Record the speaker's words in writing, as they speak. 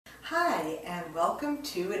Hi, and welcome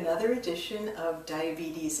to another edition of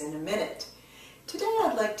Diabetes in a Minute. Today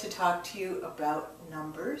I'd like to talk to you about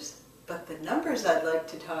numbers, but the numbers I'd like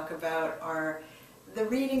to talk about are the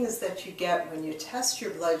readings that you get when you test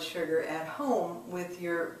your blood sugar at home with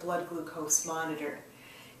your blood glucose monitor.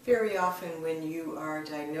 Very often when you are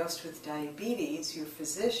diagnosed with diabetes, your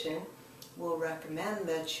physician will recommend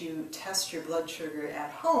that you test your blood sugar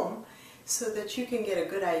at home so that you can get a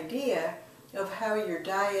good idea of how your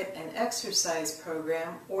diet and exercise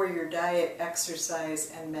program or your diet,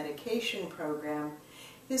 exercise, and medication program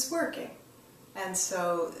is working. And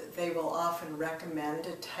so they will often recommend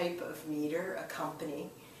a type of meter, a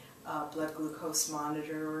company, blood glucose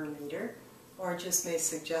monitor or meter, or just may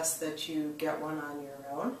suggest that you get one on your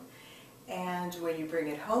own. And when you bring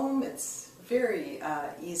it home, it's very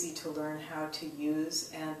easy to learn how to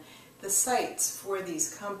use, and the sites for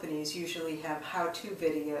these companies usually have how-to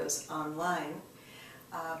videos online.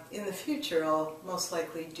 In the future, I'll most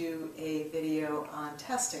likely do a video on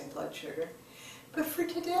testing blood sugar. But for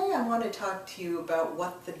today, I want to talk to you about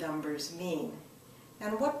what the numbers mean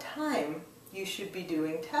and what time you should be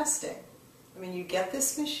doing testing. I mean, you get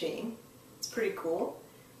this machine. It's pretty cool.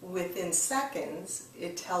 Within seconds,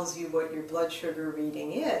 it tells you what your blood sugar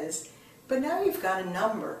reading is, but now you've got a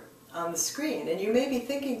number on the screen, and you may be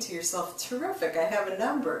thinking to yourself, terrific, I have a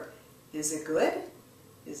number. Is it good?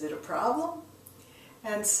 Is it a problem?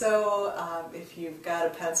 And so if you've got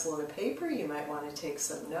a pencil and a paper, you might want to take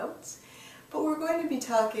some notes. But we're going to be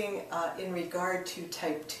talking in regard to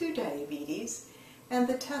type 2 diabetes and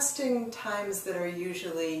the testing times that are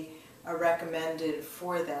usually recommended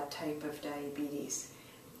for that type of diabetes.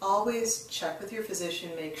 Always check with your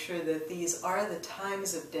physician, make sure that these are the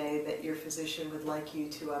times of day that your physician would like you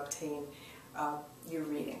to obtain your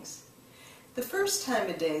readings. The first time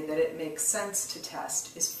of day that it makes sense to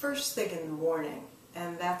test is first thing in the morning,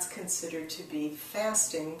 and that's considered to be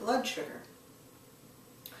fasting blood sugar.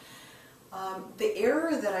 The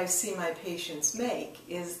error that I see my patients make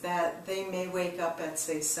is that they may wake up at,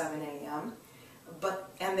 say, 7 a.m.,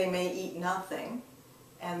 and they may eat nothing,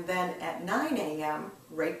 and then at 9 a.m.,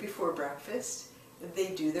 right before breakfast,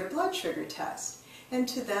 they do their blood sugar test. And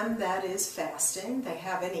to them, that is fasting. They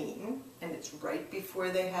haven't eaten, and it's right before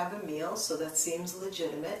they have a meal, so that seems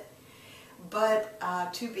legitimate. But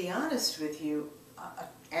to be honest with you,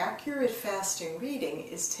 accurate fasting reading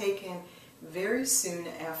is taken very soon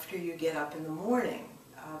after you get up in the morning,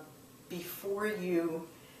 before you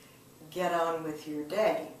get on with your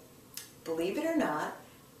day. Believe it or not,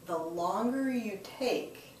 the longer you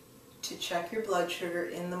take to check your blood sugar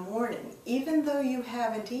in the morning, even though you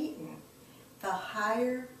haven't eaten, the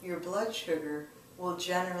higher your blood sugar will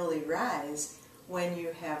generally rise when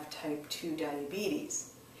you have type 2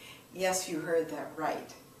 diabetes. Yes, you heard that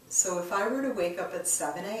right. So if I were to wake up at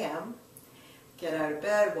 7 a.m., get out of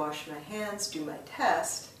bed, wash my hands, do my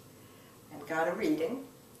test, and got a reading,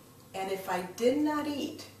 and if I did not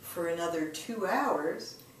eat for another 2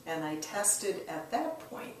 hours, and I tested at that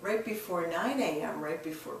point, right before 9 a.m., right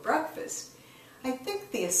before breakfast, I think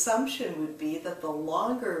the assumption would be that the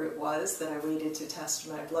longer it was that I waited to test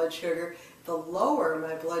my blood sugar, the lower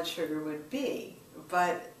my blood sugar would be.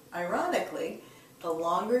 But ironically, the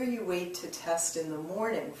longer you wait to test in the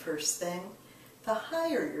morning first thing, the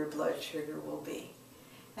higher your blood sugar will be.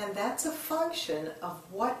 And that's a function of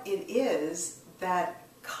what it is that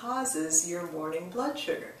causes your morning blood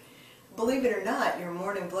sugar. Believe it or not, your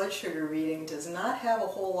morning blood sugar reading does not have a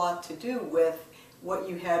whole lot to do with what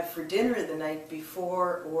you had for dinner the night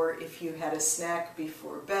before, or if you had a snack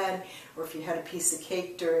before bed, or if you had a piece of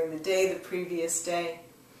cake during the day the previous day.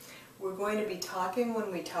 We're going to be talking,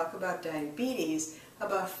 when we talk about diabetes,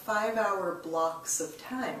 about 5-hour blocks of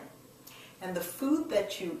time. And the food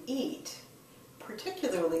that you eat,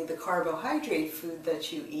 particularly the carbohydrate food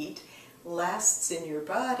that you eat, lasts in your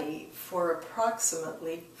body for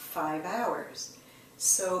approximately 5 hours.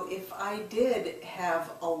 So if I did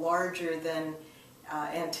have a larger than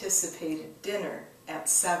anticipated dinner at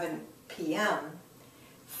 7 p.m.,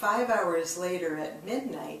 5 hours later at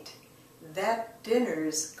midnight, that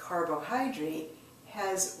dinner's carbohydrate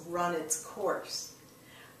has run its course.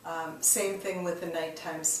 Same thing with a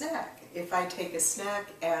nighttime snack. If I take a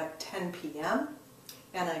snack at 10 p.m.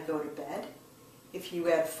 and I go to bed, if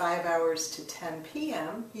you add 5 hours to 10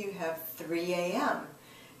 p.m., you have 3 a.m.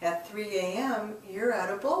 At 3 a.m., you're out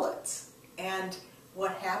of bullets. And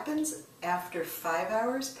what happens after 5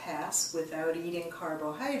 hours pass without eating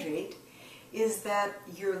carbohydrate is that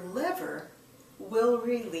your liver will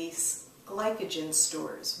release glycogen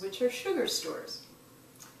stores, which are sugar stores.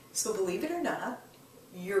 So believe it or not,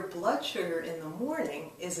 your blood sugar in the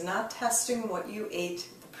morning is not testing what you ate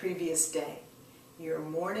the previous day. Your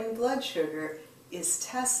morning blood sugar is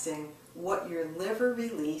testing what your liver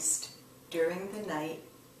released during the night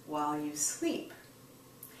while you sleep.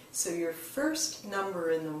 So your first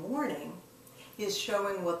number in the morning is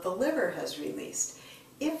showing what the liver has released.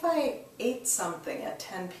 If I ate something at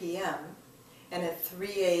 10 p.m. and at 3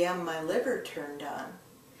 a.m. my liver turned on,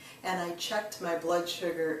 and I checked my blood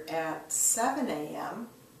sugar at 7 a.m.,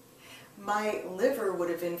 my liver would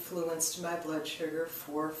have influenced my blood sugar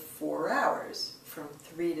for 4 hours, from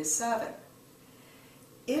 3 to 7.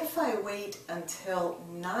 If I wait until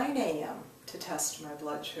 9 a.m. to test my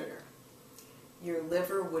blood sugar, your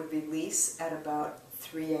liver would release at about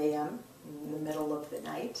 3 a.m. in the middle of the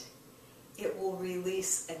night. It will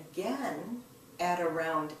release again at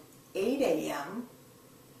around 8 a.m.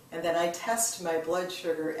 and then I test my blood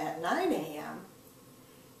sugar at 9 a.m.,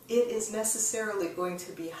 it is necessarily going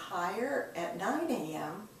to be higher at 9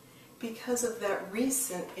 a.m. because of that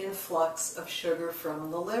recent influx of sugar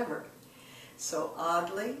from the liver. So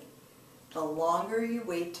oddly, the longer you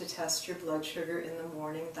wait to test your blood sugar in the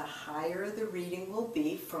morning, the higher the reading will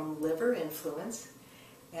be from liver influence.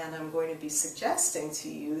 And I'm going to be suggesting to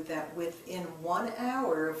you that within 1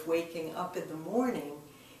 hour of waking up in the morning,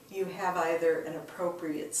 you have either an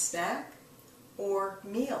appropriate snack or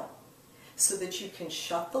meal so that you can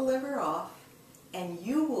shut the liver off and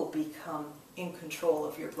you will become in control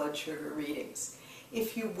of your blood sugar readings.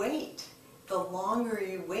 If you wait, the longer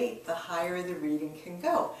you wait, the higher the reading can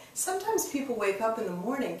go. Sometimes people wake up in the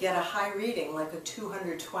morning, get a high reading, like a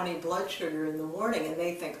 220 blood sugar in the morning, and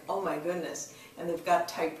they think, oh my goodness, and they've got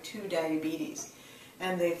type 2 diabetes.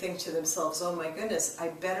 And they think to themselves, oh my goodness, I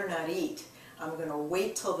better not eat. I'm going to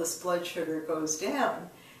wait till this blood sugar goes down,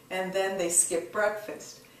 and then they skip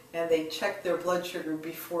breakfast. And they check their blood sugar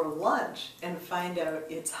before lunch and find out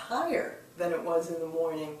it's higher than it was in the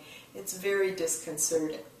morning. It's very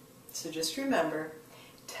disconcerting. So just remember,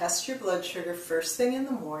 test your blood sugar first thing in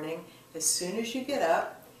the morning. As soon as you get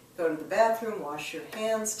up, go to the bathroom, wash your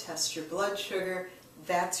hands, test your blood sugar.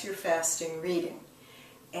 That's your fasting reading.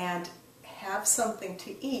 And have something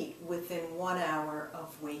to eat within 1 hour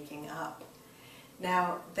of waking up.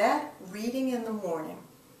 Now, that reading in the morning,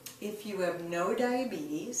 if you have no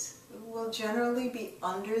diabetes, will generally be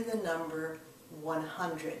under the number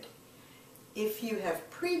 100. If you have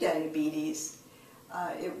prediabetes,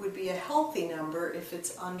 it would be a healthy number if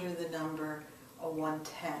it's under the number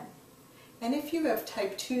 110. And if you have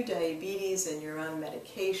type 2 diabetes and you're on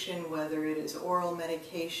medication, whether it is oral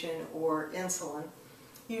medication or insulin,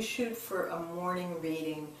 you shoot for a morning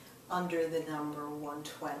reading under the number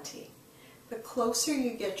 120. The closer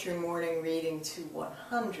you get your morning reading to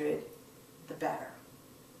 100, the better.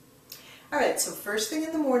 All right, so first thing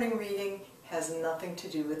in the morning reading has nothing to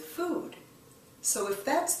do with food. So if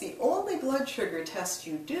that's the only blood sugar test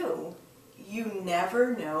you do, you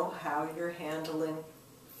never know how you're handling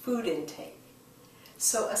food intake.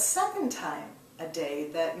 So a second time a day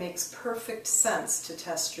that makes perfect sense to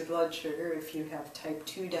test your blood sugar if you have type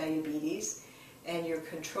 2 diabetes and you're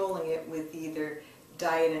controlling it with either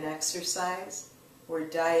diet and exercise or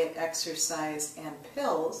diet, exercise, and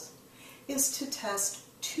pills, is to test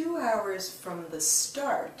 2 hours from the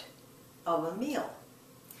start of a meal.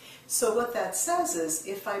 So what that says is,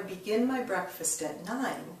 if I begin my breakfast at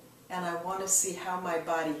 9 and I want to see how my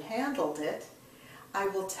body handled it, I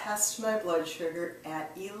will test my blood sugar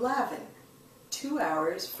at 11, 2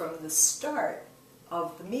 hours from the start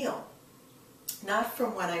of the meal, not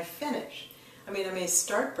from when I finish. I mean, I may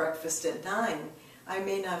start breakfast at 9, I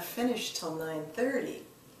may not finish till 9:30,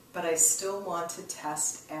 but I still want to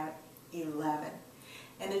test at 11.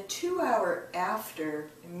 And a 2 hour after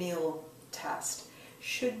meal test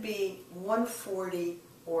should be 140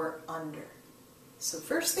 or under. So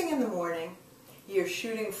first thing in the morning, you're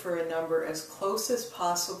shooting for a number as close as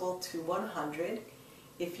possible to 100.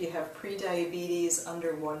 If you have prediabetes,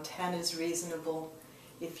 under 110 is reasonable.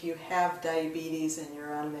 If you have diabetes and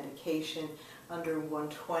you're on medication, under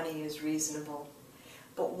 120 is reasonable.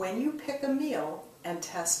 But when you pick a meal and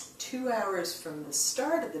test 2 hours from the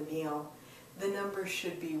start of the meal, the number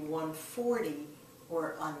should be 140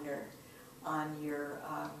 or under on your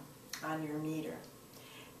meter.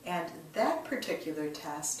 And that particular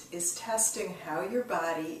test is testing how your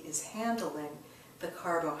body is handling the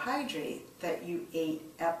carbohydrate that you ate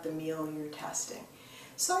at the meal you're testing.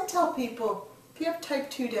 So I tell people, if you have type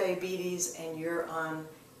 2 diabetes and you're on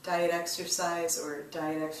diet, exercise, or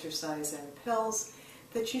diet, exercise, and pills,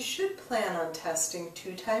 that you should plan on testing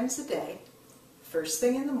 2 times a day, first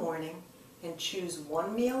thing in the morning, and choose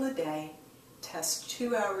 1 meal a day, test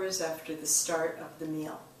 2 hours after the start of the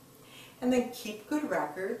meal. And then keep good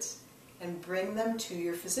records and bring them to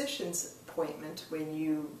your physician's appointment when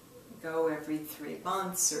you go every 3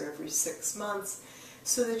 months or every 6 months,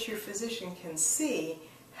 so that your physician can see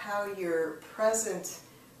how your present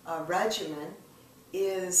regimen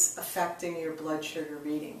is affecting your blood sugar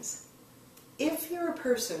readings. If you're a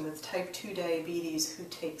person with type 2 diabetes who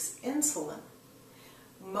takes insulin,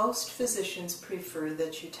 most physicians prefer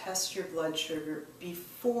that you test your blood sugar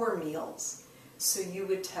before meals. So you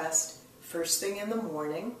would test first thing in the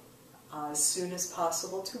morning, as soon as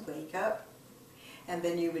possible to wake up, and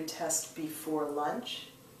then you would test before lunch,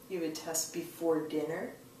 you would test before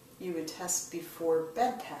dinner, you would test before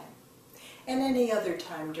bedtime, and any other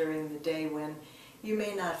time during the day when you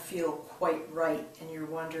may not feel quite right and you're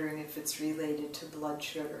wondering if it's related to blood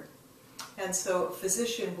sugar. And so a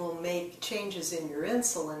physician will make changes in your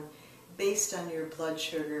insulin based on your blood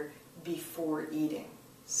sugar before eating.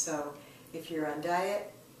 So if you're on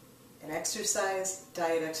diet and exercise,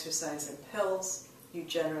 and pills, you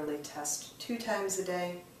generally test 2 times a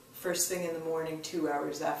day, first thing in the morning, 2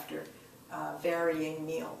 hours after, varying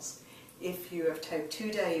meals. If you have type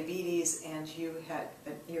 2 diabetes and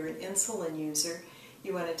you're an insulin user,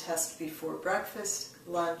 you want to test before breakfast,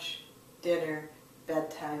 lunch, dinner,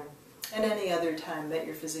 bedtime, and any other time that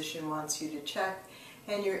your physician wants you to check,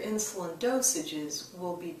 and your insulin dosages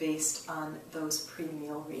will be based on those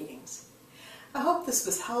pre-meal readings. I hope this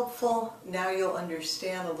was helpful. Now you'll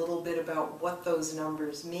understand a little bit about what those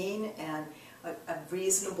numbers mean and a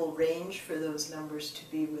reasonable range for those numbers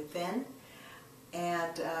to be within.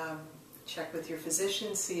 And check with your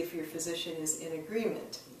physician, see if your physician is in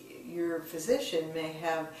agreement. Your physician may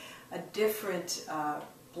have a different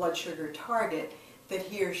blood sugar target that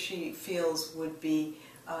he or she feels would be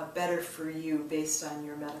better for you based on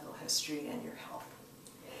your medical history and your health.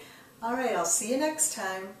 All right, I'll see you next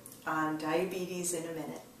time on Diabetes in a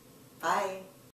Minute. Bye.